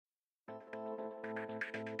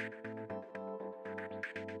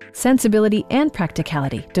Sensibility and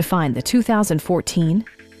practicality define the 2014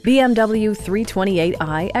 BMW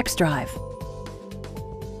 328i xDrive.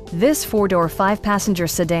 This four-door, five-passenger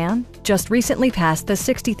sedan just recently passed the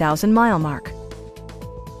 60,000-mile mark.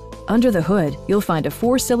 Under the hood, you'll find a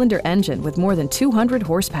four-cylinder engine with more than 200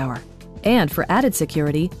 horsepower. And for added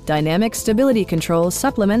security, dynamic stability control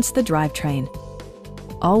supplements the drivetrain.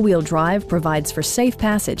 All-wheel drive provides for safe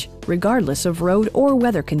passage, regardless of road or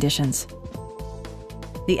weather conditions.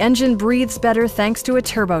 The engine breathes better thanks to a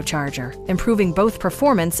turbocharger, improving both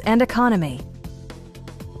performance and economy.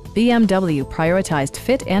 BMW prioritized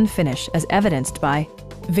fit and finish as evidenced by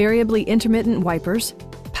variably intermittent wipers,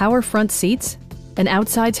 power front seats, an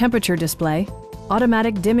outside temperature display,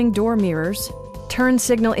 automatic dimming door mirrors, turn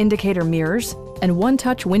signal indicator mirrors, and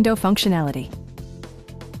one-touch window functionality.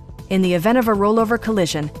 In the event of a rollover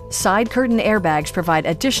collision, side curtain airbags provide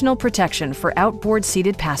additional protection for outboard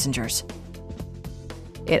seated passengers.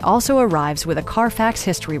 It also arrives with a Carfax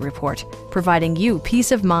history report, providing you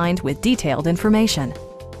peace of mind with detailed information.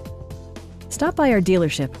 Stop by our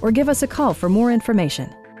dealership or give us a call for more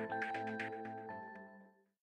information.